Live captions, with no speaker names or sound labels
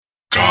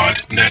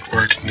God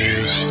Network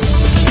News,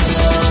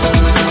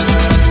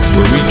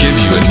 where we give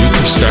you a new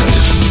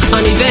perspective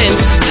on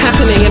events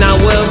happening in our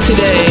world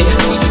today.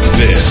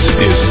 This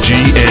is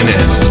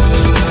GNN.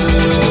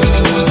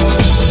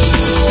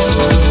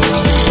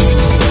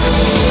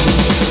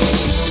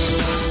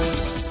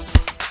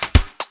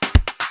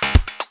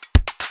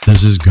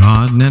 This is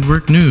God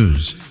Network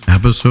News,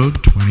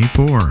 episode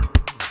 24.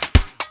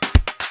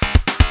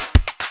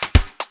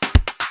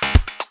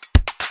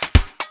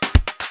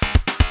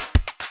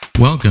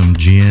 Welcome,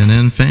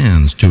 GNN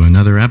fans, to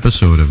another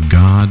episode of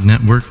God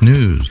Network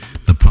News,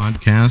 the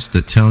podcast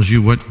that tells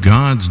you what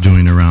God's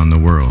doing around the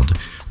world.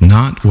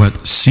 Not what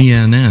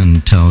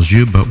CNN tells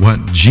you, but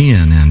what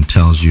GNN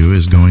tells you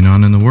is going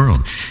on in the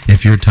world.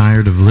 If you're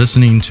tired of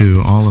listening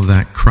to all of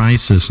that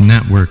crisis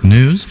network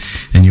news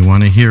and you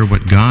want to hear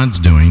what God's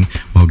doing,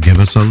 well, give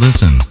us a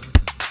listen.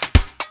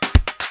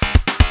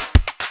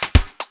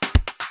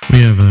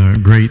 We have a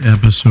great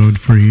episode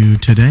for you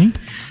today,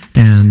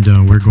 and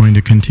we're going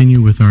to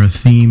continue with our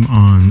theme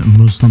on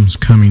Muslims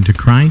coming to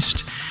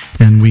Christ.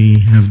 And we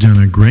have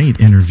done a great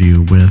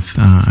interview with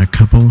a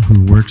couple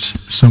who works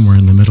somewhere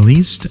in the Middle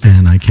East,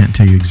 and I can't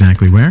tell you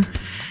exactly where,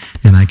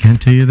 and I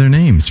can't tell you their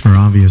names for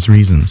obvious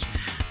reasons.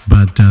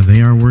 But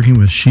they are working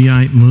with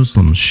Shiite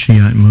Muslims.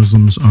 Shiite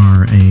Muslims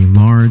are a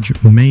large,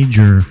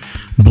 major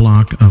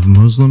block of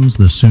Muslims.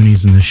 The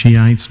Sunnis and the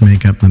Shiites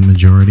make up the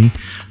majority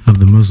of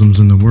the Muslims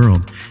in the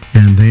world.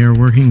 And they are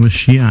working with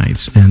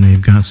Shiites, and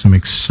they've got some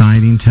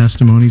exciting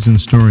testimonies and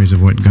stories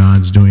of what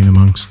God's doing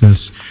amongst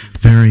this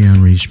very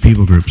unreached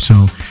people group.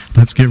 So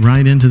let's get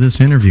right into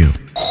this interview.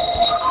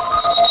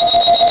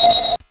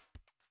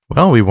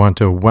 Well, we want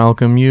to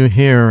welcome you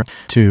here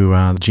to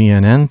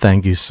GNN.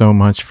 Thank you so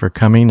much for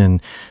coming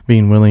and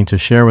being willing to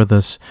share with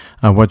us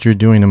what you're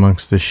doing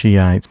amongst the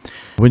Shiites.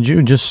 Would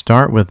you just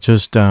start with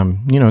just,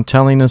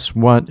 telling us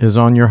what is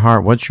on your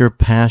heart? What's your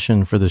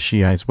passion for the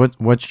Shiites?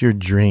 What's your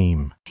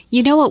dream?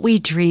 You know what we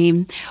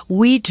dream?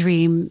 We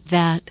dream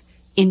that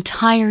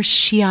entire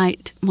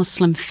Shiite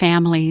Muslim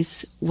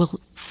families will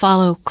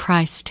follow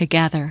Christ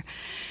together.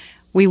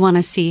 We want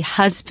to see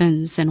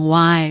husbands and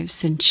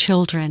wives and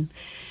children,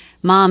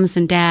 moms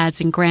and dads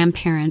and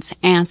grandparents,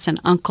 aunts and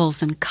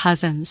uncles and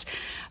cousins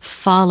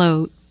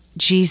follow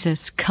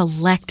Jesus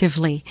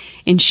collectively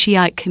in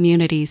Shiite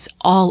communities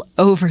all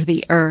over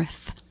the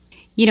earth.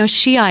 You know,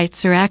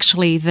 Shiites are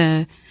actually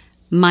the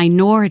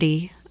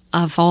minority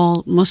of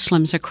all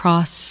Muslims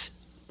across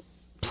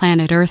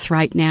planet Earth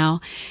right now.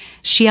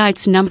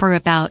 Shiites number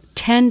about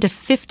 10 to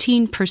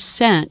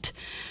 15%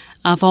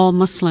 of all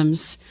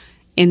Muslims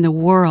in the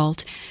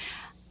world.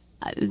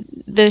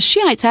 The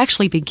Shiites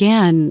actually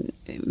began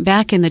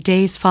back in the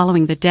days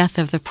following the death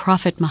of the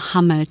Prophet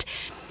Muhammad.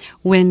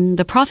 When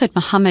the Prophet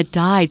Muhammad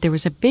died, there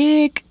was a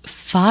big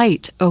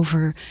fight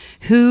over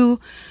who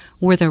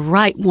were the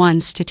right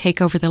ones to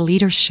take over the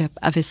leadership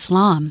of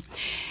Islam.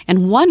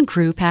 And one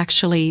group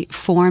actually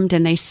formed,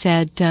 and they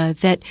said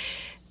that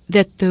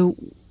the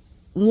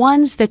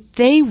ones that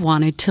they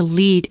wanted to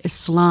lead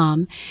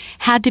Islam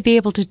had to be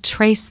able to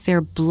trace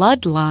their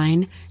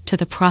bloodline to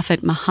the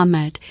Prophet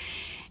Muhammad.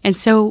 And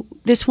so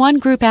this one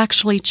group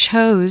actually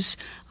chose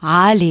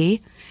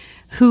Ali,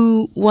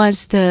 who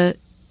was the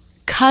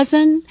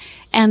cousin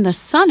and the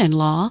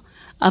son-in-law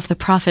of the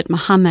Prophet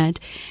Muhammad.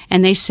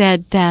 And they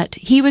said that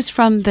he was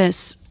from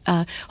this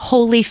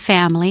holy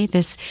family,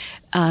 this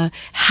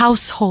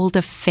household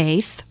of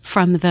faith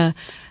from the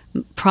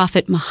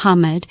Prophet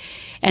Muhammad.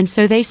 And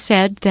so they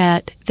said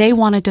that they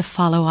wanted to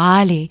follow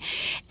Ali.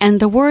 And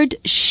the word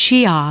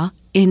Shia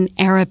in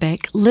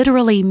Arabic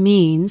literally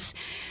means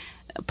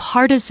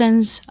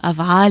partisans of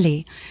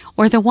Ali,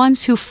 or the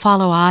ones who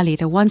follow Ali,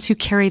 the ones who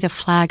carry the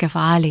flag of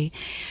Ali.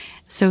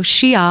 So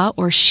Shia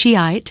or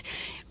Shiite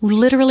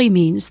literally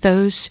means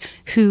those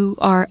who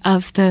are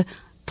of the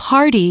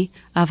party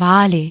of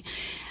Ali.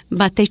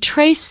 But they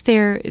trace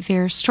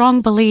their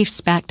strong beliefs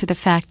back to the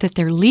fact that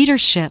their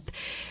leadership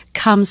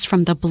comes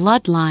from the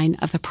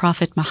bloodline of the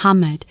Prophet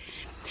Muhammad.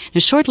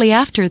 And shortly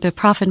after the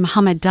Prophet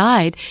Muhammad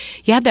died,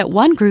 you had that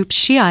one group,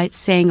 Shiites,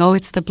 saying, oh,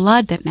 it's the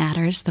blood that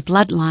matters, the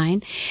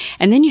bloodline.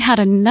 And then you had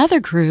another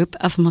group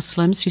of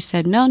Muslims who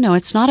said, no,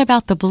 it's not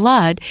about the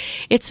blood.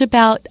 It's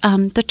about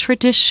the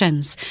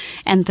traditions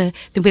and the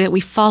way that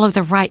we follow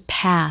the right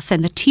path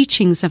and the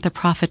teachings of the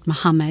Prophet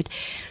Muhammad.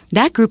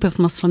 That group of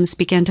Muslims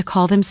began to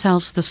call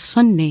themselves the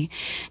Sunni.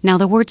 Now,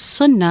 the word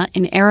Sunnah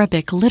in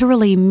Arabic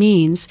literally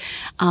means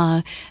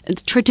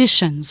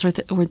traditions or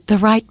the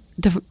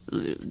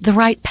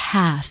right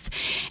path.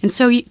 And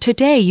so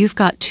today you've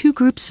got two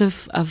groups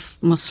of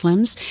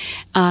Muslims,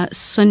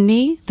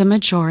 Sunni, the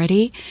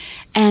majority,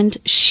 and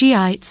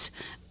Shiites,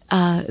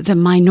 the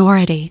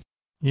minority.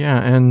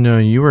 Yeah, and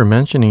you were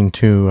mentioning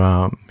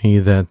to me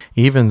that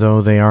even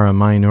though they are a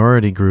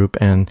minority group,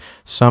 and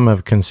some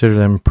have considered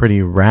them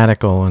pretty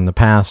radical in the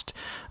past,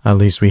 at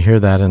least we hear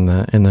that in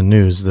the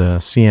news, the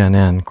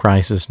CNN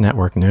Crisis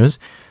Network News,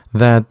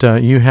 that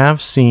you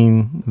have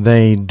seen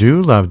they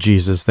do love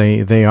Jesus.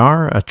 They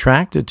are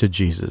attracted to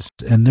Jesus.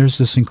 And there's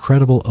this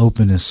incredible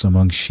openness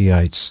among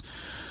Shiites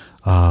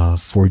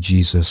for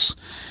Jesus.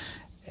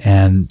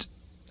 And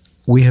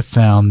we have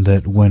found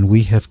that when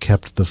we have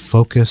kept the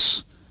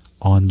focus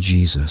on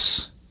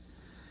Jesus,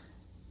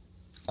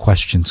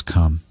 questions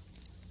come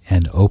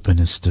and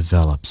openness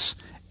develops.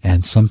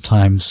 And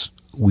sometimes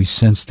we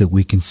sense that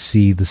we can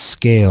see the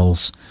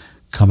scales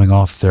coming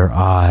off their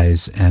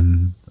eyes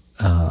and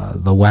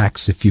the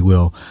wax, if you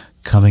will,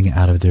 coming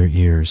out of their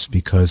ears,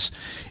 because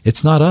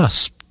it's not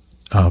us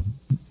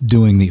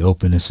doing the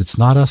openness. It's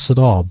not us at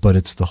all, but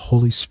it's the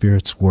Holy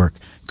Spirit's work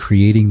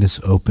creating this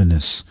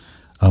openness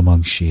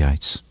among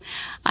Shiites.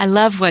 I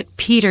love what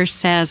Peter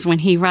says when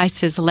he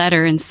writes his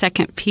letter in 2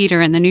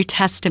 Peter in the New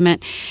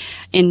Testament.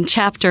 In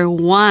chapter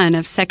 1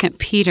 of 2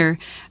 Peter,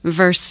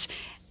 verse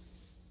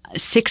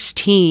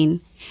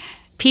 16,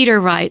 Peter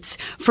writes,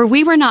 "For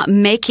we were not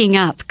making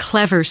up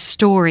clever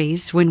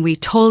stories when we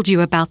told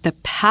you about the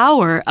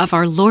power of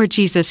our Lord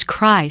Jesus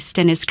Christ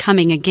and His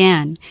coming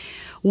again.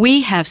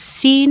 We have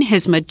seen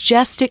His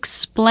majestic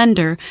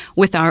splendor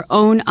with our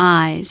own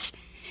eyes."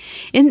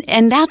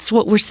 And that's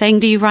what we're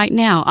saying to you right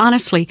now.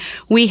 Honestly,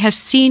 we have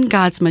seen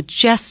God's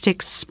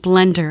majestic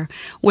splendor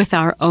with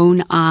our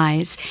own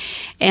eyes.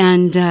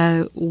 And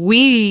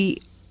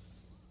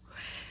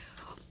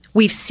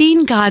We've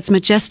seen God's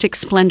majestic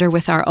splendor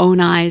with our own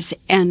eyes,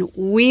 and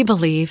we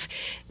believe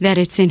that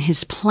it's in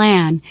His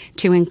plan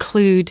to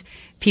include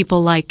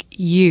people like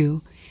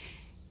you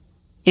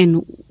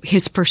in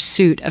His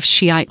pursuit of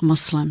Shiite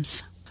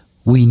Muslims.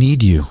 We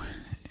need you,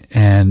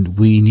 and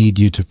we need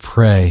you to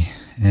pray,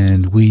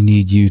 and we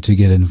need you to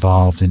get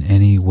involved in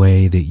any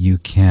way that you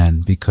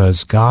can,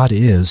 because God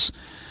is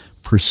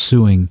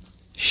pursuing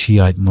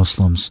Shiite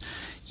Muslims.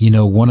 You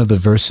know, one of the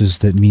verses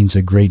that means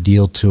a great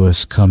deal to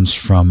us comes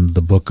from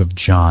the book of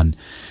John.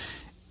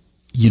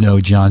 You know,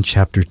 John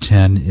chapter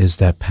 10 is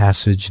that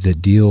passage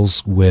that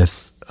deals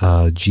with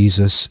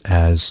Jesus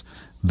as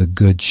the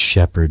Good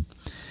Shepherd.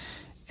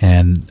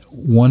 And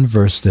one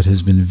verse that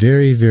has been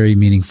very, very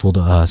meaningful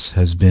to us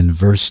has been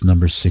verse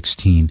number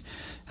 16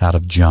 out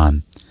of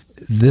John.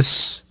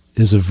 This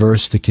is a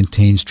verse that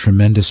contains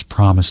tremendous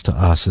promise to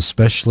us,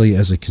 especially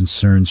as it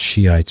concerns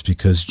Shiites,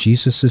 because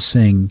Jesus is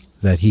saying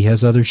that He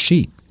has other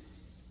sheep.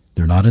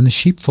 They're not in the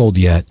sheepfold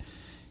yet.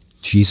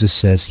 Jesus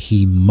says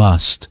He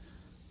must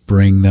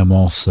bring them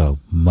also,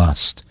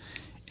 must,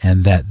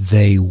 and that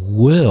they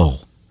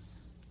will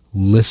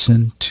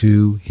listen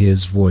to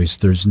His voice.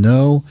 There's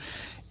no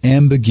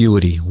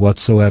ambiguity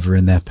whatsoever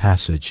in that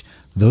passage.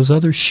 Those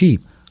other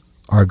sheep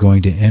are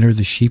going to enter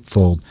the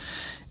sheepfold,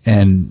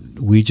 and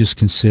we just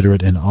consider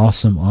it an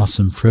awesome,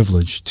 awesome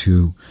privilege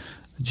to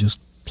just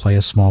play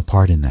a small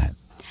part in that.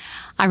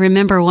 I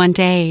remember one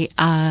day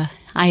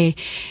I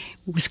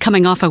was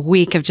coming off a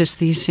week of just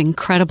these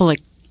incredible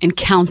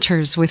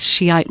encounters with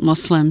Shiite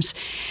Muslims,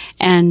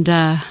 and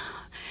I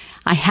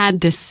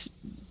had this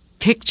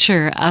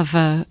picture of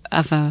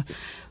a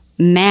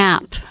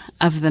map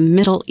of the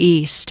Middle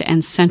East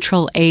and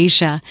Central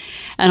Asia,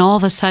 and all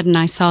of a sudden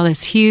I saw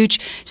this huge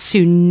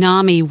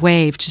tsunami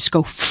wave just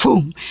go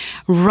boom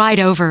right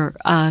over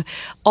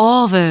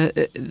all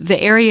the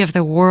area of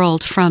the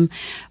world from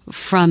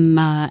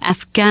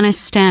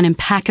Afghanistan and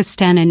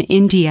Pakistan and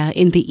India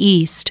in the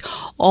east,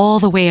 all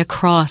the way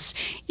across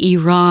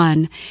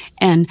Iran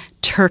and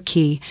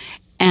Turkey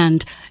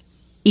and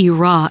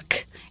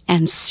Iraq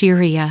and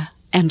Syria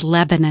and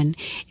Lebanon.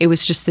 It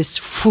was just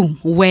this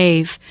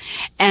wave.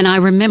 And I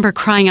remember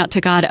crying out to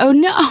God, "Oh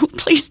no,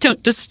 please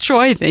don't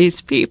destroy these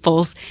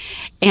peoples."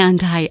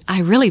 And I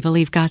really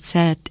believe God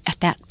said at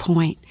that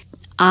point,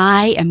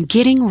 "I am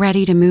getting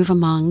ready to move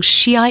among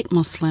Shiite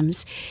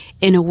Muslims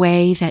in a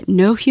way that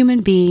no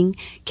human being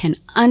can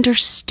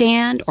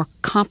understand or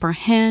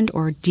comprehend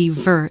or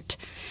divert.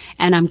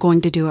 And I'm going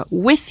to do it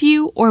with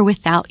you or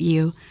without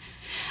you.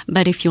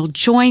 But if you'll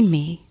join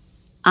me,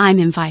 I'm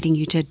inviting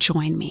you to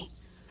join me."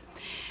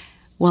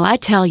 Well, I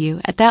tell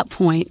you, at that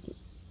point,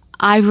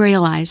 I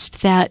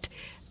realized that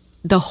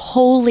the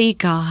holy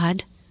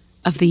God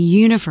of the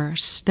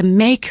universe, the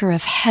maker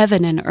of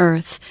heaven and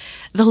earth,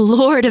 the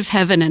Lord of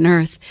heaven and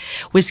earth,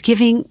 was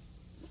giving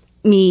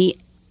me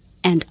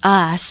and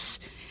us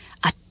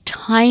a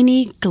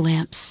tiny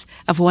glimpse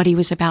of what He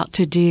was about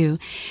to do.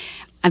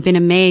 I've been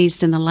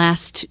amazed in the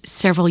last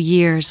several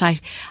years.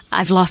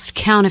 I've lost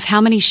count of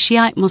how many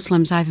Shiite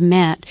Muslims I've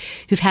met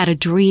who've had a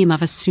dream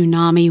of a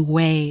tsunami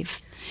wave.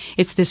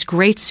 It's this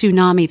great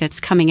tsunami that's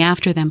coming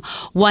after them.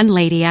 One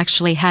lady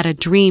actually had a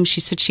dream.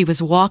 She said she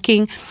was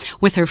walking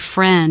with her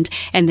friend,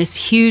 and this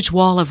huge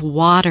wall of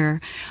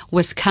water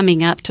was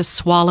coming up to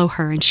swallow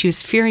her, and she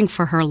was fearing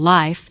for her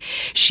life.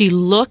 She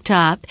looked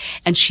up,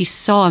 and she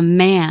saw a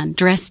man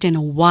dressed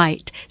in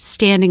white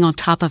standing on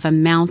top of a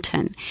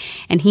mountain.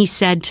 And he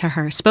said to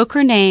her, spoke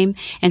her name,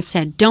 and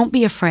said, "Don't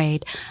be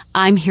afraid.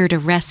 I'm here to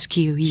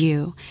rescue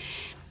you."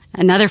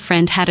 Another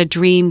friend had a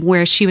dream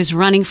where she was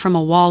running from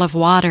a wall of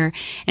water,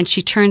 and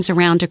she turns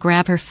around to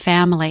grab her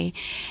family.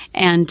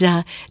 And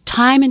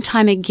time and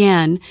time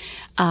again,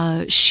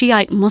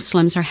 Shiite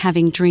Muslims are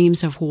having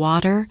dreams of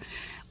water,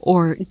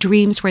 or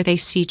dreams where they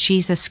see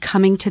Jesus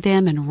coming to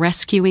them and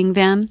rescuing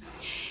them.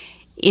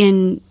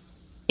 In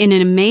in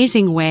an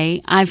amazing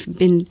way, I've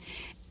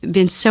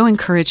been so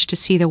encouraged to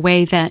see the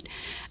way that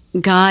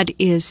God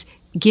is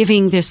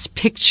giving this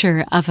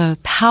picture of a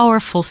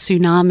powerful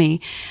tsunami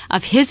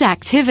of His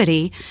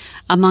activity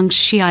among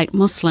Shiite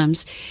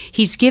Muslims.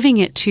 He's giving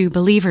it to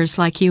believers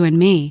like you and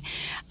me.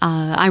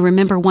 I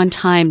remember one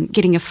time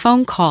getting a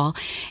phone call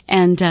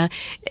and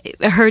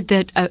heard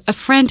that a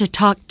friend had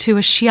talked to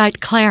a Shiite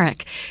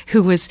cleric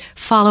who was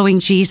following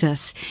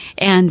Jesus.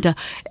 And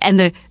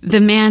the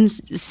man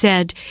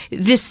said,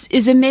 "This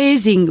is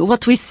amazing.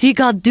 What we see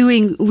God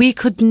doing, we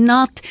could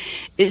not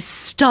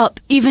stop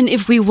even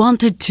if we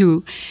wanted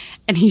to."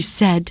 And he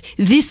said,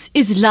 "This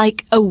is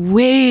like a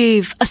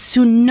wave, a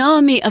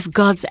tsunami of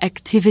God's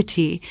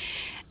activity."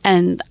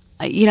 And,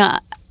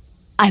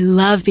 I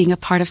love being a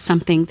part of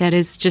something that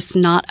is just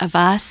not of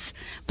us,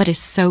 but is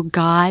so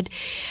God.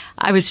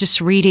 I was just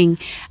reading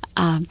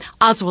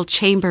Oswald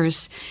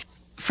Chambers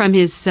from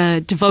his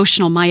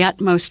devotional, My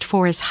Utmost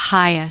for His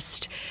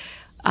Highest,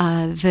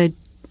 the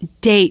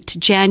date,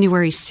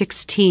 January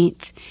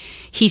 16th.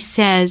 He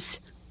says,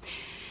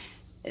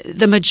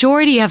 "The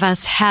majority of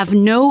us have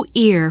no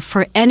ear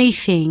for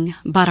anything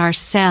but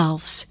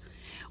ourselves.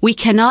 We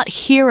cannot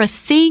hear a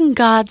thing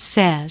God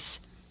says.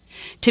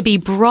 To be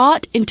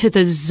brought into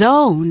the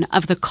zone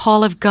of the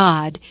call of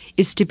God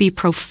is to be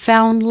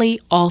profoundly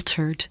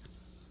altered.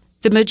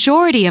 The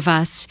majority of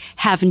us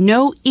have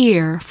no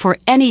ear for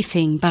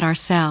anything but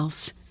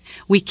ourselves.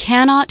 We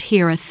cannot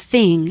hear a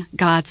thing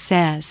God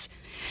says.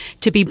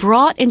 To be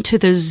brought into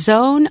the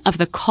zone of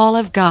the call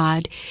of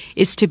God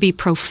is to be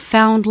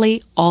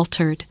profoundly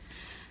altered."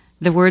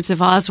 The words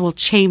of Oswald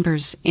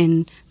Chambers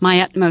in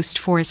My Utmost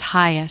for His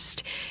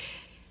Highest.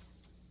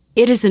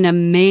 It is an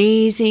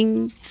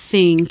amazing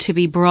thing to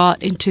be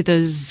brought into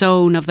the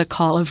zone of the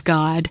call of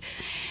God.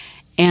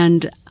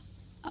 And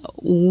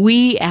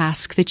we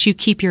ask that you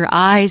keep your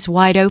eyes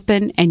wide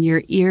open and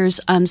your ears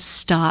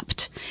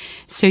unstopped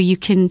so you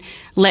can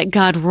let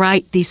God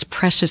write these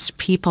precious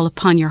people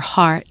upon your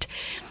heart.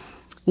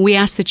 We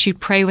ask that you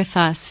pray with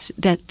us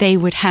that they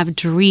would have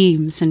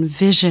dreams and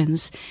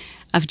visions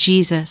of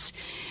Jesus.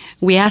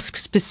 We ask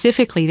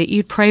specifically that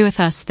you'd pray with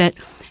us that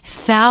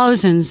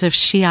thousands of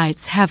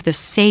Shiites have the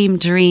same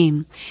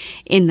dream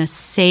in the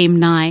same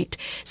night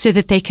so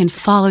that they can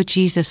follow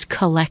Jesus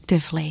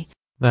collectively.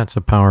 That's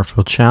a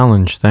powerful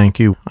challenge. Thank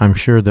you. I'm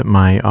sure that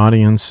my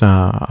audience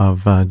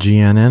of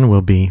GNN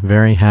will be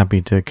very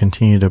happy to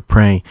continue to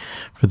pray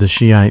for the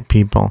Shiite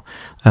people.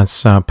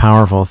 That's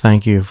powerful.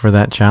 Thank you for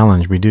that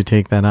challenge. We do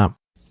take that up.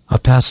 A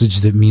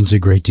passage that means a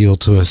great deal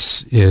to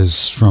us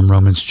is from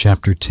Romans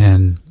chapter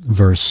 10,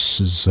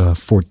 verses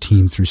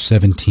 14 through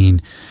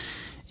 17.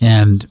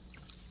 And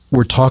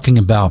we're talking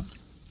about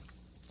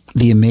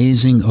the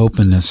amazing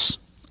openness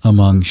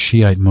among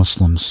Shiite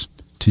Muslims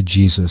to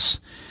Jesus.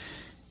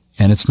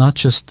 And it's not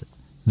just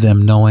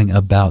them knowing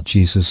about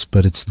Jesus,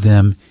 but it's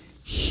them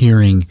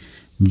hearing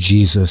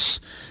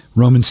Jesus.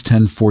 Romans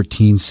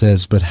 10:14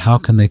 says, "But how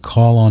can they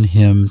call on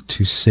Him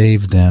to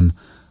save them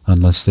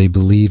unless they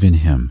believe in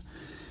Him?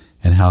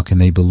 And how can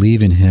they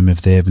believe in Him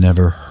if they have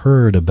never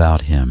heard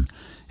about Him?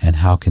 And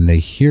how can they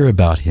hear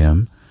about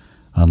Him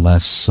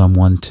unless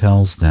someone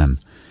tells them?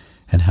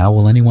 And how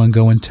will anyone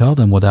go and tell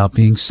them without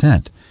being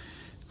sent?"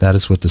 That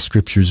is what the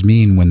Scriptures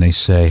mean when they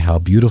say, "How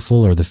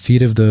beautiful are the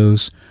feet of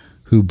those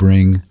who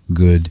bring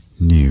good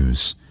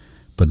news."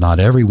 But not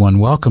everyone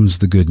welcomes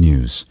the good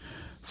news.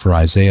 For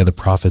Isaiah the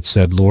prophet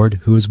said, "Lord,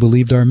 who has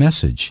believed our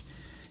message?"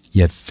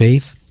 Yet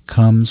faith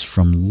comes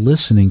from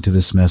listening to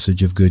this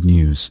message of good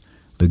news,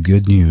 the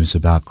good news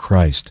about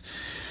Christ.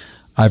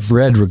 I've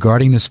read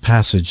regarding this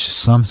passage,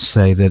 some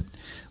say that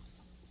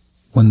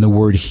when the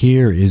word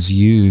 "hear" is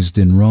used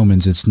in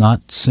Romans, it's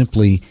not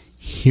simply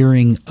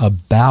hearing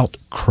about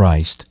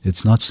Christ.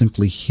 It's not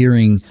simply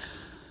hearing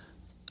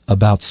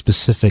about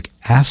specific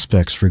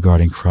aspects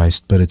regarding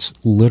Christ, but it's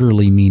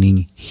literally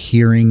meaning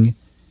hearing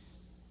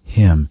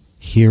Him,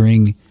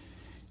 hearing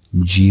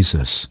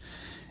Jesus.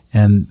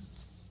 And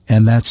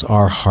that's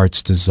our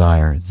heart's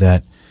desire,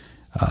 that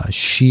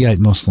Shiite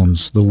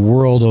Muslims the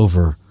world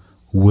over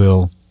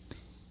will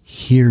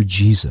hear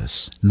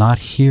Jesus, not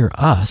hear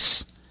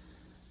us.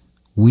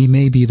 We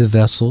may be the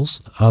vessels,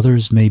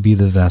 others may be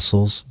the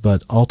vessels,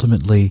 but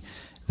ultimately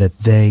that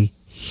they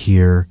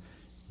hear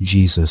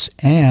Jesus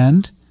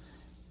and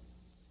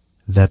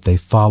that they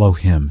follow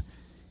Him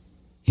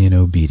in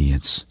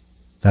obedience.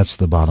 That's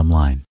the bottom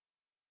line.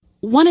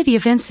 One of the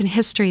events in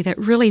history that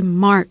really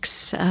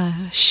marks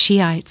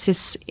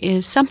Shiites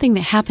is something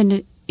that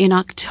happened in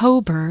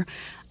October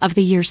of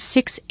the year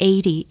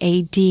 680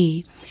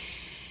 A.D.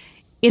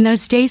 In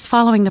those days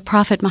following the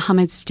Prophet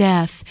Muhammad's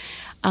death,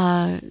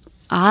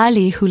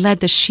 Ali, who led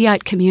the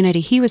Shiite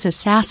community, he was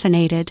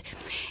assassinated,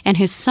 and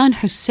his son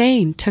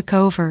Hussein took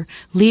over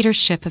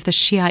leadership of the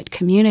Shiite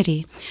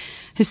community.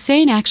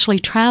 Hussein actually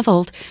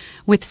traveled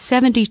with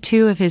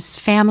 72 of his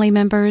family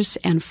members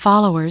and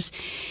followers.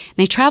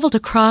 They traveled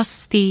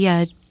across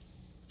the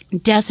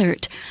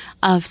desert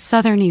of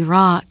southern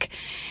Iraq,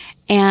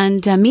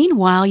 And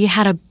meanwhile, you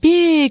had a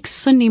big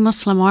Sunni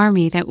Muslim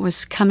army that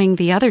was coming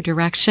the other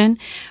direction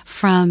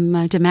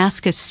from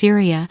Damascus,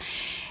 Syria.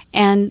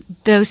 And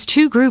those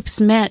two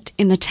groups met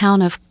in the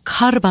town of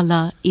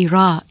Karbala,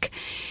 Iraq.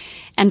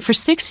 And for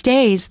 6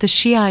 days, the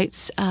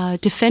Shiites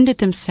defended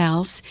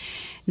themselves.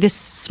 This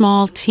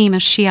small team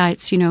of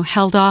Shiites,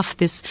 held off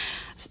this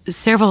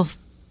several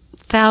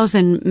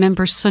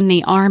thousand-member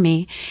Sunni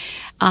army.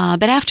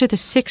 But after the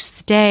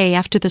 6th day,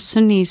 after the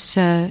Sunnis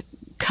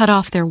cut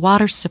off their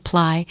water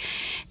supply,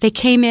 they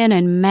came in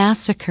and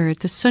massacred.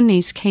 The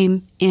Sunnis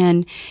came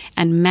in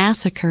and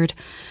massacred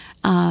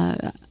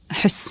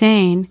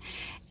Hussein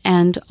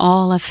and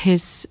all of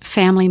his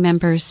family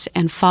members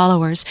and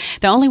followers.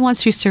 The only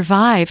ones who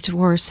survived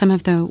were some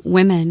of the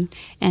women,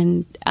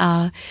 and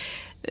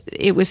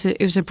it was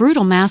a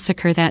brutal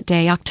massacre that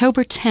day.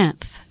 October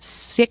 10th,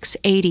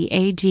 680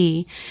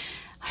 A.D.,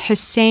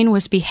 Hussein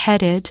was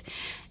beheaded.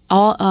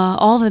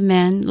 All the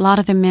men, a lot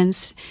of the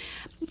men's,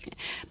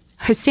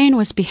 Hussein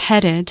was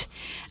beheaded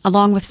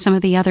along with some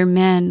of the other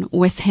men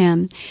with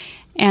him,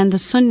 and the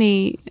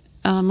Sunni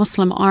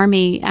Muslim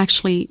army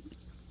actually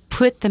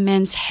put the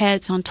men's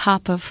heads on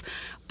top of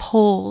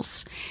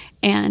poles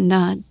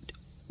and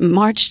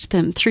marched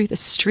them through the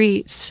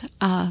streets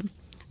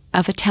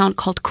of a town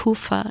called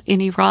Kufa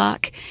in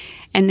Iraq,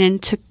 and then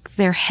took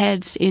their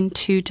heads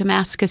into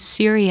Damascus,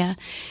 Syria,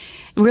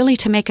 really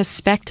to make a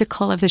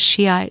spectacle of the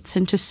Shiites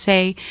and to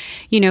say,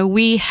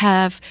 we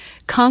have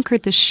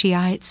conquered the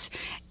Shiites,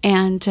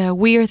 and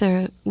we are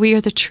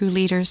the true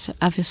leaders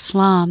of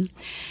Islam.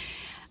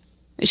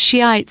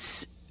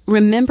 Shiites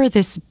remember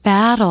this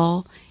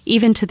battle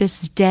even to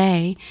this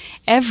day.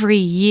 Every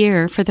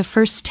year, for the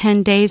first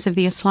 10 days of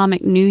the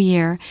Islamic New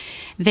Year,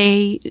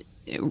 they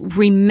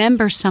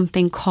remember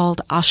something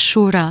called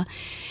Ashura.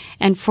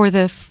 And for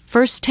the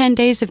first 10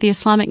 days of the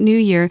Islamic New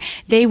Year,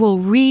 they will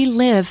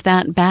relive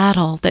that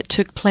battle that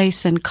took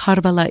place in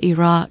Karbala,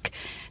 Iraq,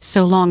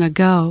 so long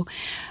ago.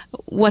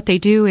 What they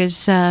do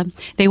is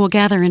they will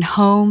gather in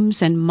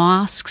homes and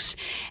mosques,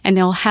 and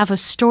they'll have a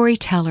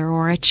storyteller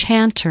or a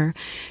chanter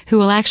who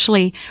will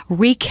actually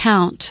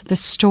recount the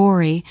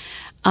story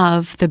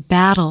of the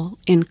battle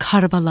in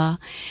Karbala.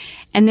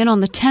 And then on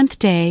the 10th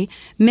day,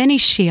 many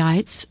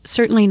Shiites,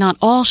 certainly not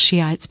all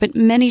Shiites, but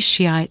many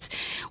Shiites,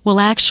 will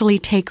actually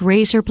take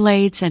razor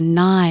blades and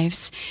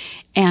knives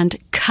and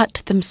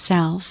cut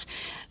themselves.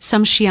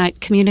 Some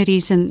Shiite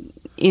communities in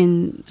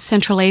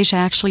Central Asia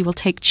actually will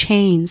take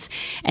chains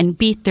and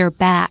beat their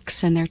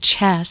backs and their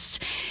chests.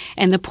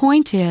 And the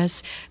point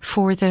is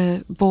for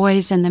the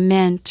boys and the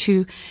men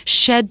to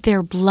shed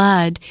their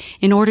blood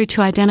in order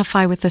to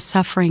identify with the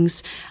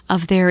sufferings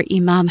of their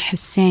Imam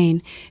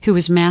Hussein, who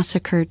was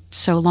massacred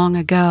so long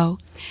ago.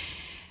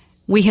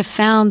 We have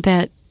found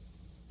that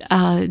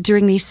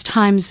during these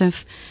times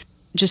of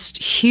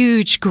just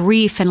huge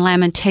grief and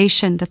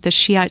lamentation that the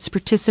Shiites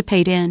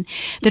participate in,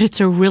 that it's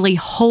a really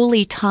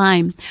holy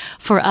time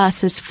for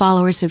us as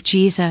followers of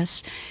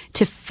Jesus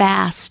to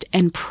fast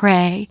and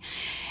pray.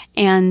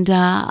 And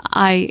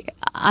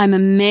I'm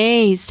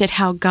amazed at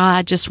how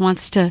God just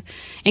wants to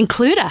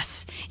include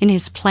us in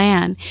His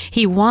plan.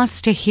 He wants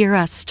to hear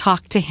us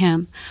talk to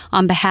Him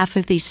on behalf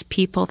of these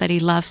people that He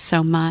loves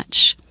so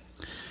much.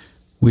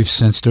 We've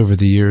sensed over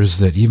the years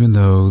that even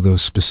though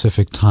those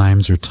specific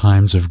times are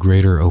times of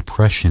greater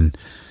oppression,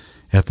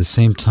 at the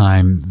same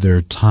time,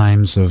 they're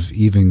times of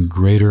even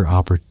greater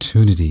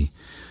opportunity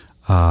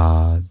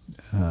to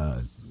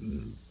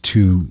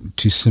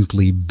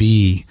simply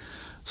be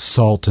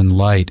salt and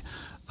light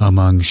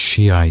among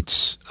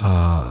Shiites.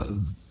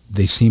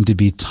 They seem to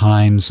be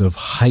times of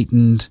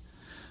heightened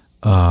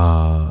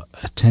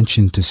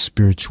attention to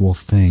spiritual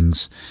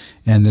things.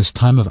 And this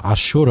time of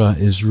Ashura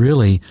is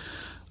really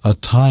a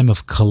time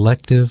of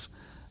collective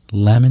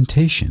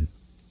lamentation.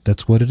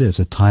 That's what it is,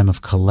 a time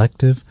of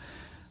collective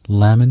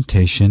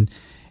lamentation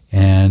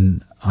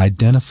and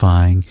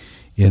identifying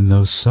in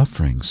those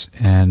sufferings.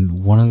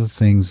 And one of the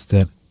things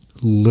that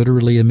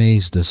literally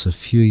amazed us a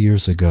few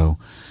years ago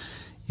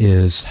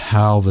is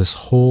how this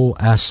whole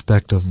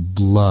aspect of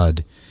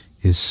blood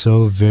is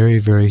so very,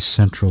 very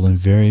central and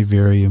very,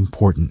 very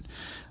important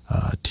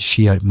to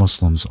Shiite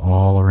Muslims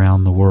all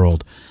around the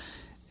world.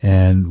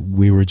 And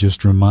we were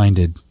just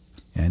reminded,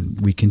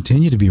 and we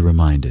continue to be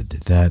reminded,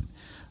 that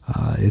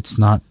it's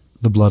not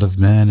the blood of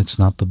men, it's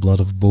not the blood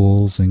of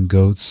bulls and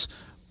goats,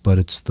 but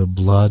it's the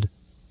blood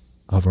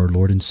of our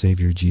Lord and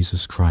Savior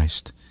Jesus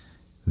Christ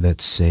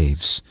that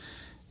saves.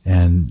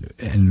 And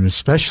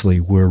especially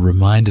we're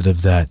reminded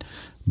of that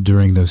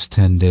during those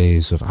 10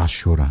 days of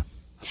Ashura.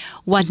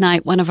 One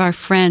night, one of our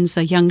friends,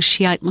 a young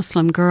Shiite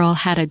Muslim girl,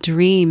 had a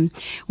dream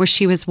where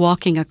she was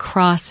walking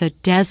across a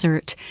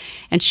desert,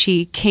 and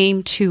she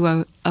came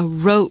to a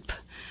rope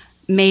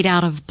made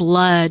out of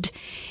blood,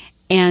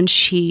 and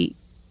she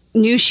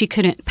knew she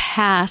couldn't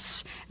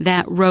pass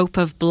that rope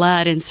of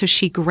blood, and so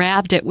she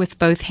grabbed it with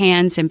both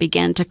hands and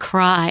began to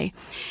cry.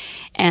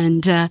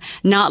 And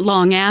not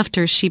long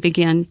after, she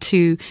began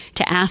to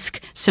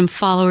ask some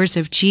followers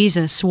of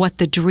Jesus what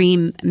the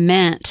dream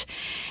meant.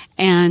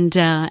 And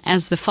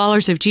as the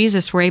followers of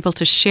Jesus were able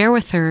to share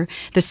with her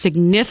the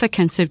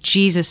significance of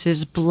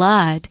Jesus'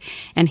 blood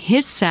and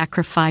his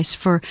sacrifice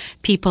for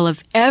people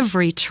of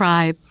every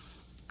tribe,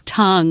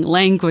 tongue,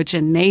 language,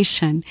 and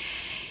nation,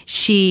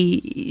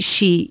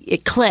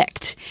 it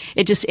clicked.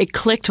 It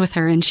clicked with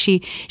her, and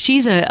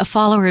she's a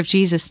follower of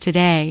Jesus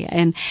today.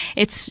 And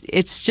it's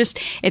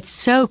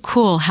so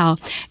cool how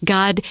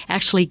God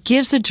actually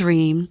gives a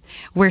dream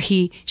where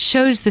he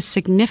shows the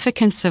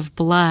significance of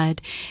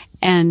blood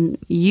and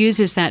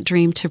uses that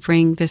dream to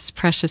bring this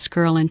precious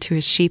girl into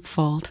his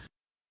sheepfold.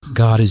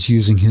 God is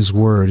using his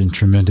word in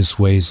tremendous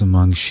ways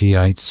among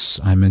Shiites.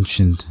 I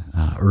mentioned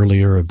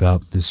earlier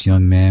about this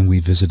young man we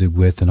visited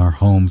with in our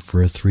home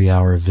for a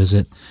 3-hour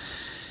visit.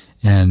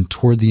 And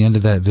toward the end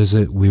of that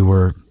visit, we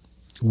were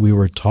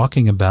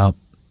talking about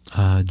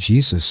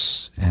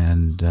Jesus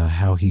and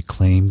how he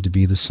claimed to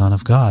be the Son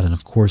of God. And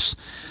of course,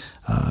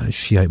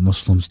 Shiite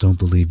Muslims don't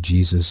believe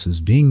Jesus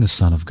as being the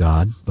Son of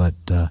God. But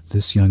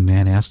this young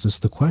man asked us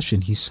the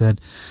question.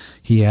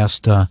 He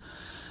asked,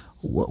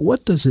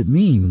 what does it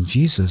mean,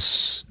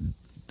 Jesus,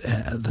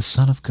 the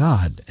Son of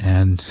God?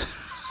 And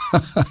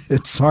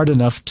it's hard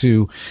enough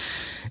to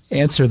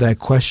answer that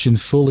question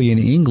fully in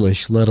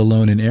English, let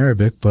alone in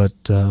Arabic, but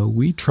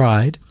we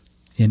tried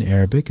in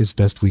Arabic as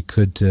best we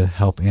could to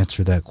help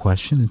answer that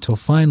question until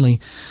finally,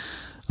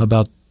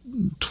 about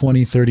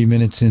 20, 30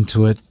 minutes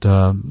into it,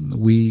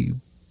 we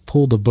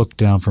pulled a book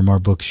down from our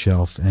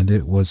bookshelf, and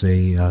it was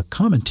a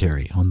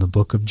commentary on the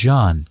book of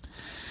John,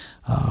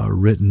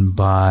 written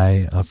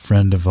by a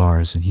friend of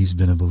ours, and he's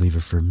been a believer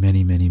for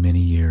many, many, many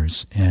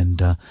years.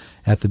 And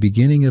at the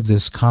beginning of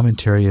this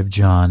commentary of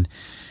John,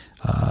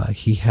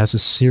 he has a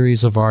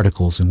series of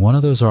articles, and one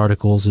of those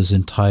articles is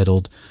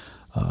entitled,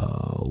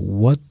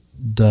 What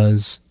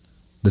Does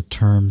the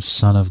Term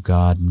Son of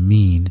God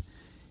Mean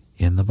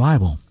in the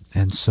Bible?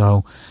 And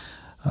so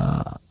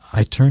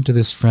I turned to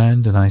this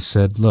friend and I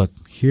said, look,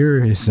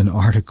 here is an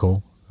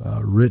article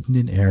written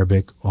in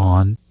Arabic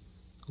on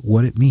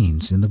what it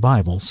means in the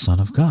Bible, Son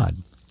of God.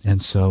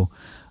 And so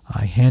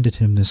I handed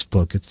him this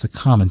book. It's a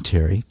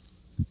commentary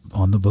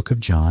on the book of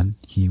John.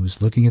 He was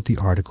looking at the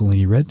article and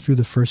he read through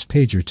the first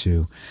page or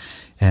two,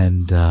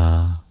 and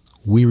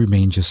we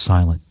remained just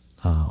silent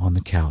on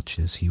the couch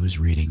as he was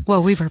reading.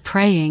 Well, we were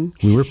praying.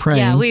 We were praying.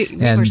 Yeah, we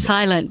were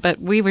silent, but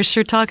we were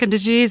sure talking to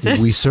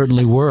Jesus. We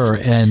certainly were.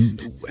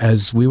 And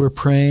as we were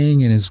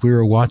praying and as we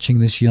were watching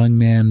this young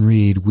man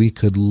read, we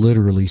could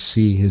literally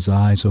see his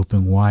eyes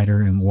open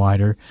wider and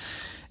wider.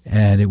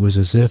 And it was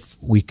as if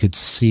we could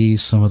see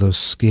some of those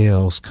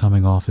scales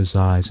coming off his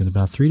eyes. And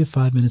about 3 to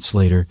 5 minutes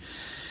later,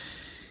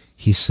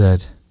 he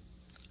said,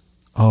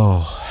 "Oh,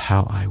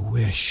 how I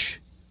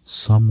wish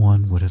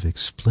someone would have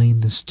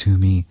explained this to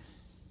me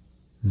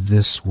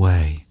this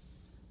way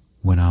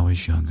when I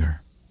was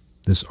younger."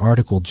 This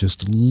article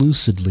just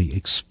lucidly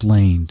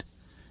explained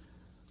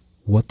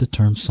what the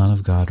term Son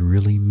of God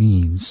really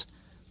means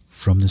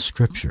from the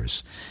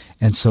Scriptures.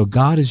 And so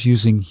God is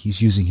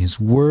he's using his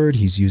word,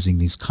 he's using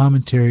these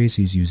commentaries,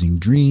 he's using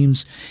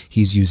dreams,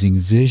 he's using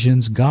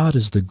visions. God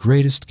is the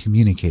greatest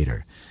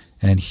communicator,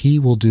 and he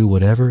will do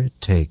whatever it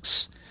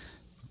takes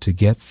to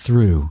get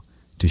through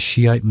to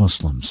Shiite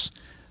Muslims,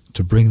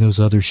 to bring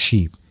those other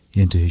sheep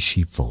into his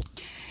sheepfold.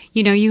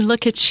 You know, you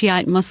look at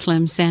Shiite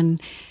Muslims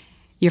and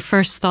your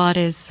first thought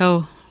is,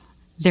 oh,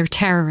 they're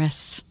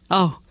terrorists.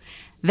 Oh,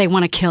 they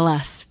want to kill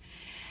us.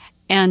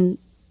 And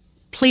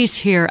please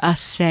hear us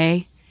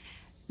say,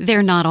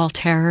 they're not all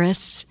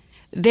terrorists.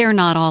 They're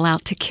not all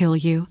out to kill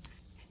you.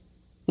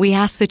 We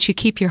ask that you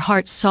keep your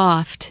heart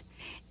soft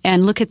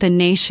and look at the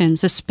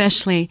nations,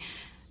 especially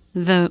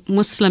the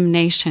Muslim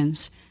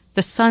nations,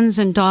 the sons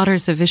and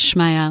daughters of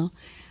Ishmael.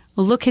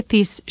 Look at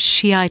these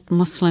Shiite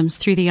Muslims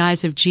through the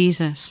eyes of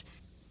Jesus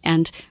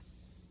and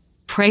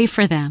pray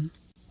for them.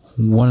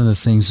 One of the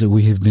things that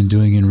we have been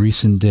doing in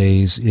recent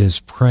days is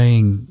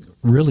praying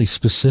really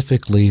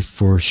specifically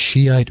for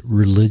Shiite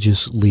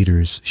religious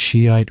leaders,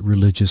 Shiite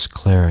religious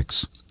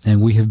clerics.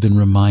 And we have been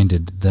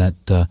reminded that,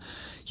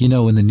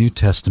 in the New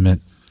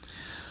Testament,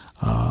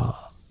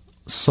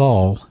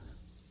 Saul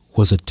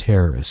was a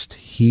terrorist.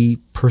 He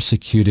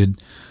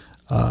persecuted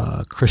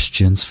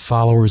Christians,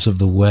 followers of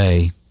the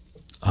way,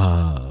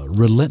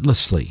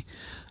 relentlessly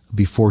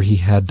before he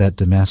had that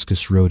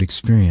Damascus Road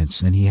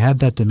experience. And he had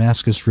that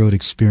Damascus Road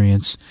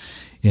experience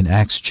in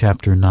Acts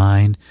chapter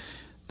 9.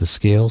 The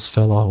scales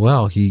fell off.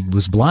 Well, he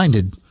was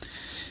blinded,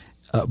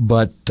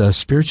 but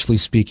spiritually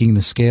speaking,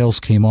 the scales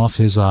came off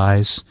his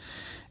eyes,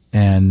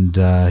 and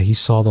he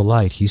saw the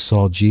light. He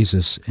saw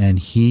Jesus, and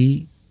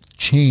he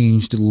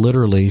changed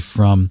literally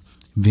from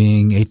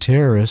being a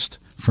terrorist,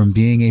 from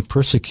being a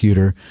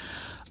persecutor,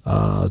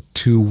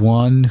 to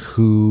one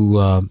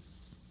who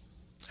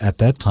at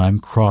that time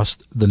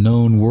crossed the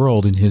known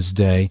world in his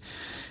day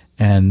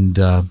and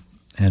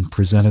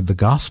presented the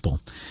gospel.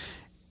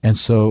 And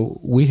so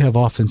we have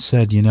often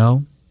said,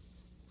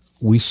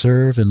 we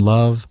serve and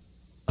love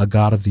a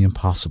God of the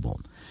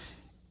impossible.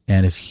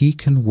 And if he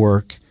can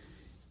work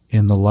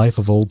in the life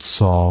of old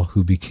Saul,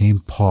 who became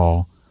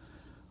Paul,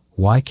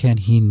 why can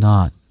he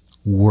not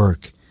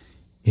work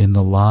in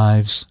the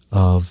lives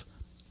of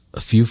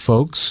a few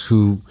folks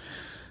who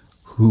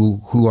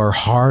are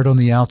hard on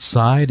the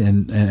outside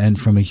and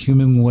from a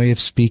human way of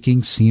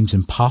speaking seems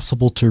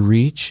impossible to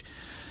reach.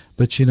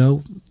 But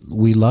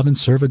we love and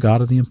serve a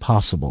God of the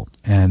impossible.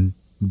 And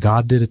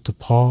God did it to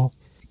Paul.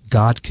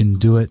 God can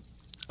do it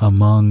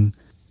among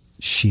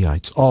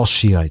Shiites, all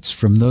Shiites,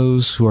 from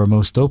those who are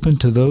most open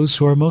to those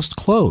who are most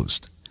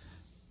closed.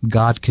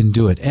 God can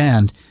do it,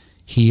 and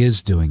He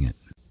is doing it.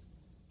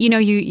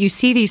 You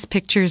see these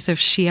pictures of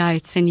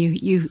Shiites, and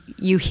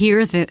you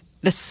hear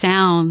the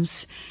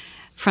sounds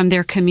from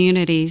their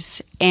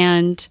communities,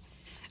 and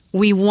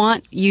we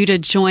want you to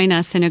join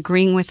us in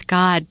agreeing with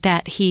God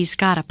that He's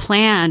got a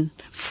plan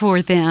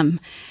for them,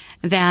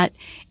 that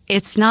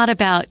it's not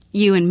about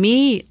you and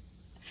me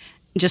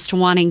just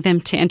wanting them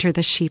to enter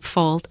the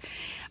sheepfold,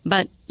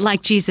 but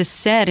like Jesus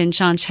said in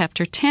John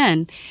chapter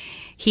 10,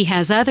 He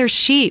has other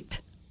sheep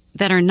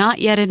that are not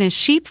yet in His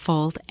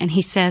sheepfold, and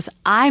He says,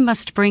 I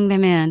must bring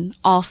them in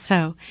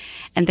also,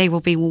 and they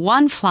will be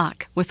one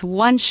flock with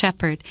one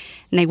shepherd,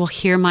 and they will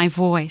hear my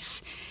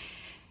voice.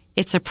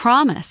 It's a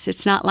promise.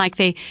 It's not like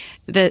the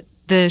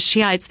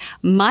Shiites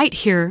might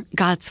hear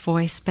God's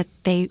voice, but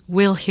they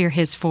will hear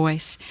His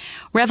voice.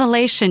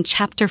 Revelation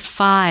chapter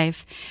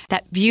 5,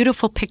 that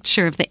beautiful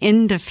picture of the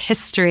end of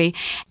history,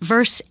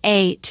 verse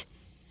 8.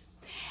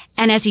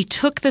 And as He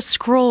took the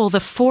scroll,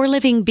 the 4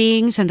 living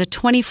beings and the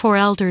 24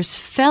 elders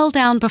fell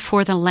down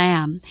before the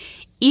Lamb.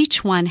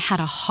 Each one had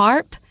a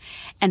harp,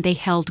 and they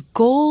held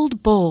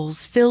gold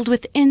bowls filled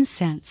with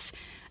incense,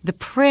 the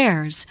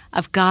prayers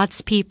of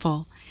God's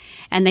people.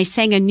 And they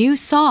sang a new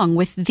song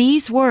with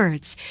these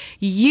words,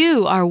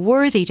 You are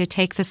worthy to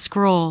take the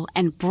scroll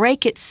and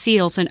break its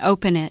seals and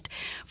open it,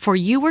 for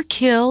you were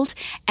killed,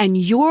 and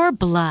your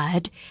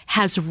blood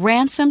has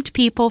ransomed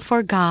people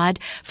for God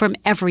from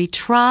every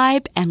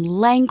tribe and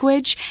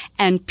language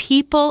and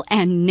people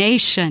and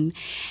nation.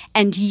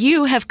 And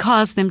you have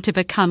caused them to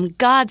become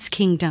God's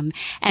kingdom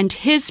and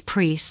His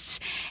priests,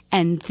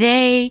 and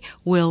they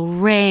will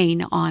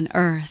reign on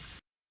earth.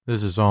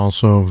 This is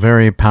also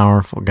very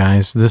powerful,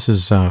 guys. This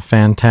is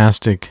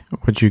fantastic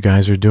what you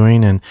guys are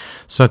doing, and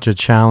such a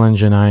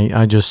challenge, and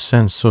I just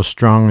sense so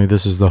strongly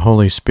this is the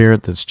Holy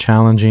Spirit that's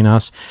challenging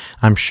us.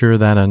 I'm sure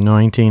that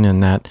anointing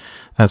and that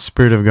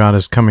Spirit of God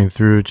is coming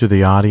through to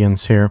the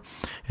audience here.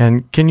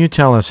 And can you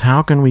tell us,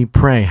 how can we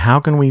pray? How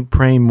can we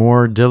pray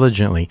more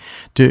diligently?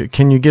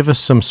 Can you give us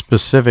some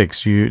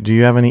specifics? Do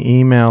you have any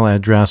email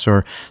address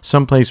or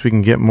someplace we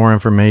can get more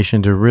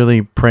information to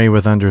really pray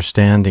with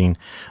understanding?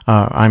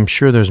 I'm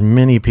sure there's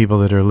many people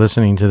that are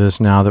listening to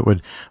this now that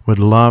would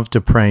love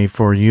to pray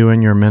for you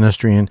and your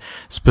ministry, and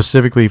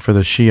specifically for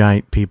the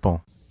Shiite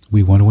people.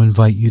 We want to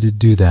invite you to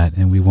do that,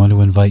 and we want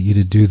to invite you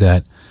to do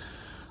that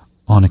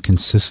on a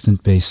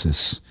consistent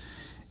basis,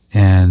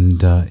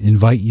 and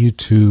invite you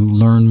to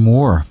learn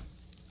more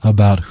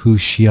about who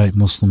Shiite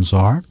Muslims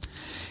are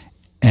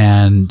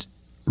and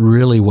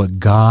really what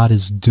God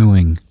is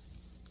doing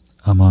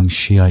among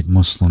Shiite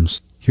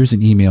Muslims. Here's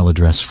an email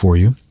address for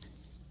you.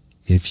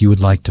 If you would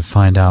like to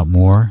find out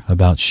more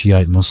about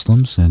Shiite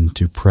Muslims and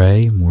to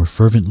pray more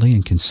fervently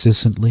and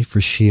consistently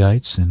for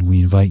Shiites, and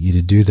we invite you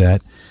to do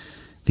that,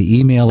 the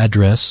email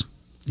address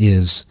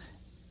is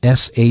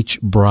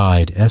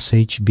shbride,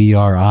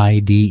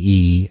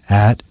 shbride,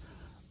 at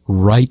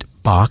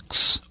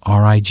rightbox,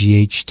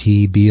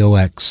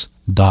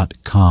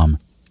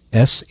 rightbox.com.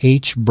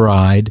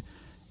 shbride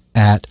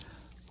at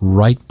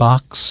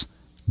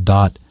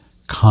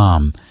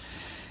rightbox.com.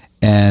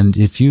 And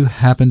if you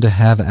happen to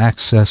have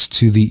access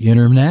to the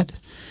internet,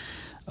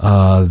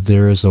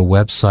 there is a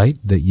website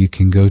that you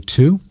can go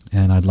to,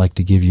 and I'd like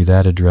to give you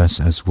that address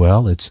as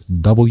well. It's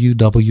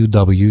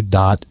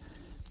www.shbride,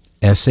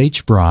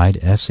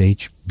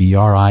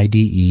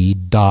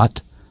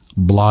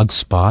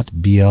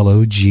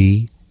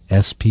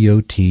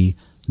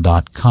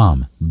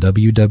 shbride.blogspot.com,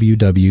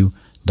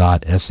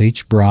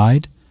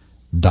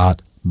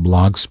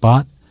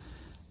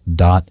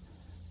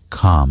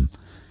 www.shbride.blogspot.com.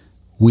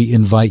 We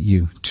invite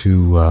you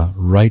to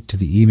write to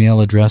the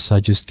email address I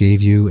just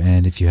gave you,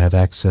 and if you have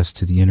access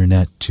to the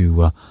internet,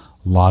 to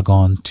log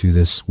on to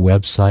this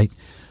website,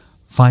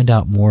 find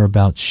out more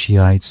about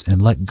Shiites,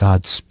 and let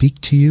God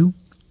speak to you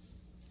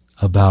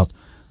about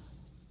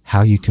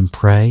how you can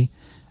pray,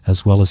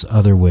 as well as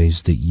other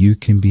ways that you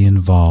can be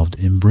involved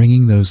in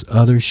bringing those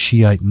other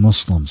Shiite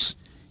Muslims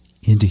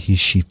into His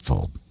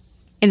sheepfold.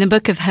 In the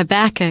book of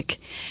Habakkuk,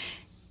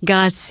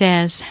 God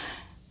says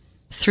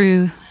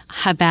through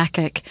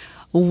Habakkuk,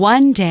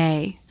 one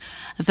day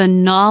the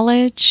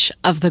knowledge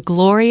of the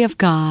glory of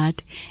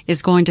God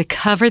is going to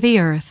cover the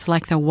earth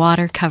like the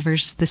water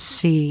covers the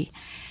sea.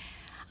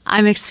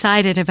 I'm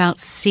excited about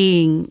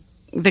seeing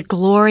the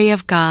glory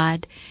of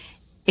God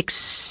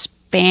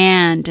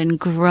expand and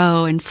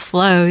grow and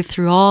flow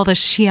through all the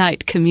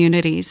Shiite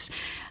communities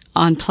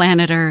on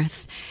planet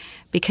Earth,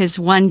 because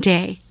one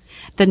day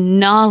the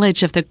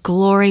knowledge of the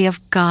glory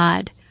of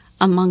God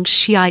among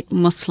Shiite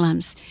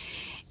Muslims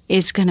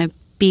is going to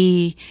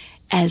be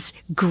as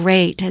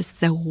great as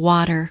the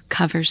water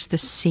covers the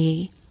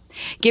sea.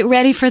 Get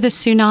ready for the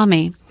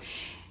tsunami.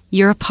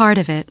 You're a part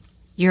of it.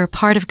 You're a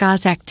part of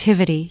God's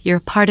activity. You're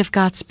a part of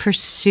God's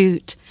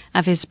pursuit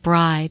of His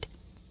bride.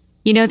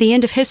 You know, the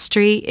end of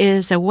history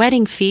is a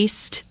wedding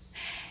feast,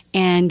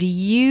 and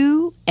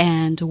you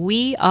and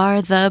we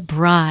are the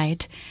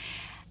bride.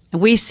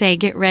 We say,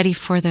 get ready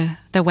for the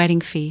wedding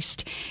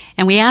feast.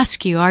 And we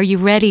ask you, are you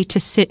ready to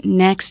sit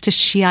next to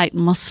Shiite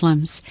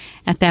Muslims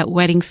at that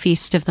wedding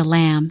feast of the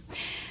Lamb?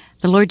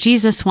 The Lord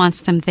Jesus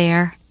wants them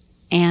there,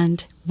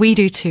 and we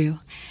do too.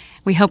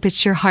 We hope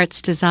it's your heart's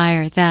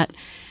desire that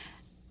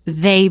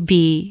they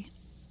be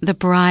the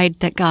bride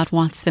that God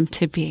wants them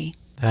to be.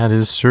 That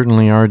is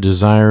certainly our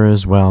desire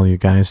as well, you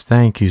guys.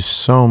 Thank you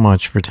so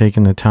much for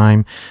taking the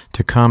time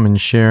to come and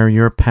share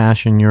your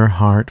passion, your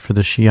heart for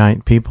the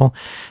Shiite people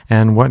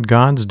and what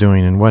God's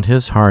doing and what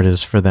His heart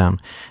is for them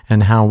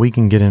and how we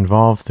can get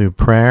involved through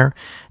prayer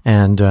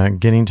and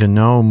getting to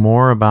know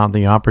more about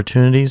the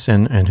opportunities.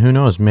 And who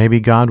knows, maybe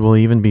God will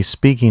even be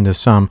speaking to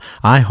some.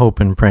 I hope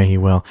and pray He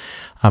will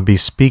be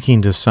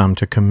speaking to some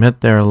to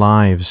commit their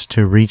lives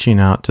to reaching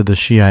out to the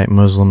Shiite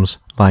Muslims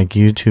like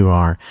you two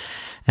are.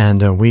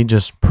 And we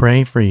just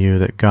pray for you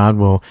that God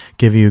will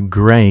give you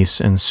grace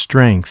and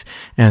strength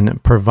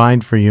and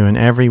provide for you in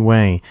every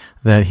way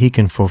that He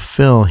can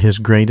fulfill His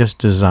greatest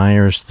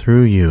desires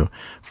through you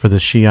for the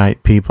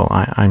Shiite people.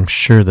 I'm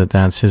sure that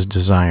that's His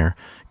desire.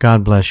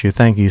 God bless you.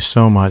 Thank you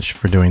so much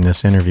for doing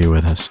this interview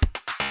with us.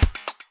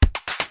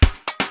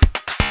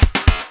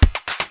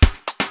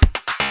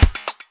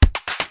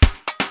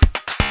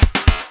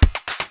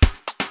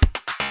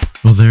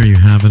 Well, there you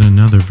have it,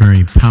 another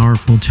very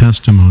powerful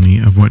testimony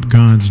of what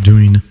God's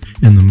doing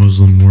in the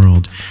Muslim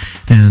world,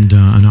 and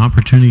an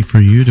opportunity for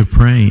you to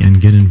pray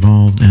and get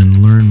involved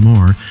and learn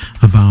more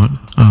about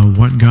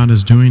what God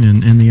is doing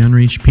in the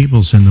unreached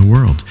peoples in the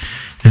world.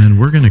 And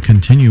we're going to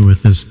continue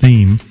with this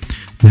theme.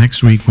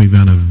 Next week, we've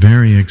got a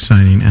very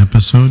exciting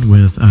episode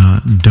with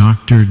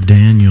Dr.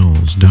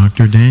 Daniels.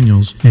 Dr.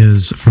 Daniels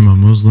is from a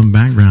Muslim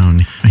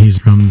background. He's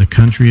from the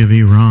country of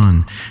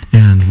Iran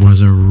and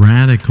was a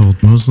radical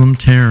Muslim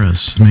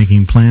terrorist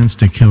making plans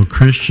to kill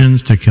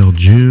Christians, to kill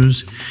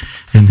Jews.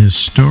 And his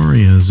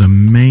story is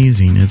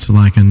amazing. It's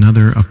like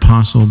another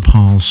Apostle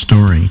Paul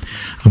story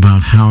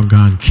about how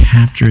God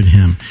captured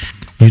him.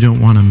 You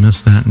don't want to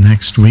miss that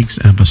next week's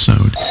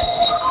episode.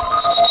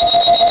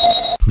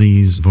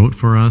 Please vote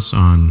for us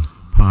on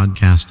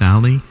Podcast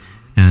Alley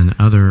and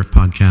other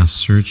podcast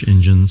search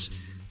engines.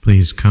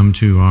 Please come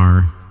to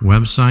our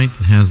website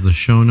that has the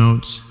show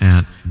notes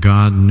at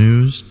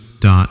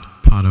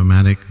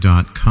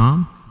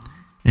godnews.podomatic.com.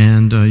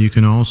 And you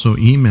can also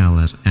email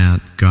us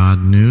at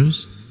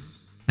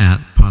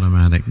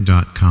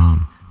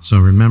godnews@podomatic.com. So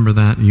remember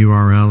that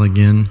URL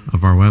again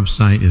of our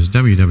website is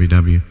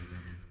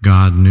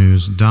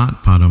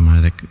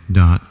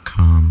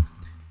www.godnews.podomatic.com.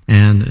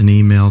 And an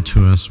email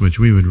to us, which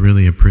we would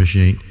really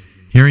appreciate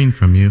hearing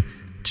from you,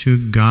 to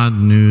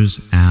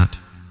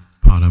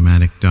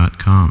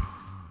godnews@podomatic.com.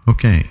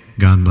 Okay,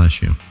 God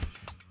bless you.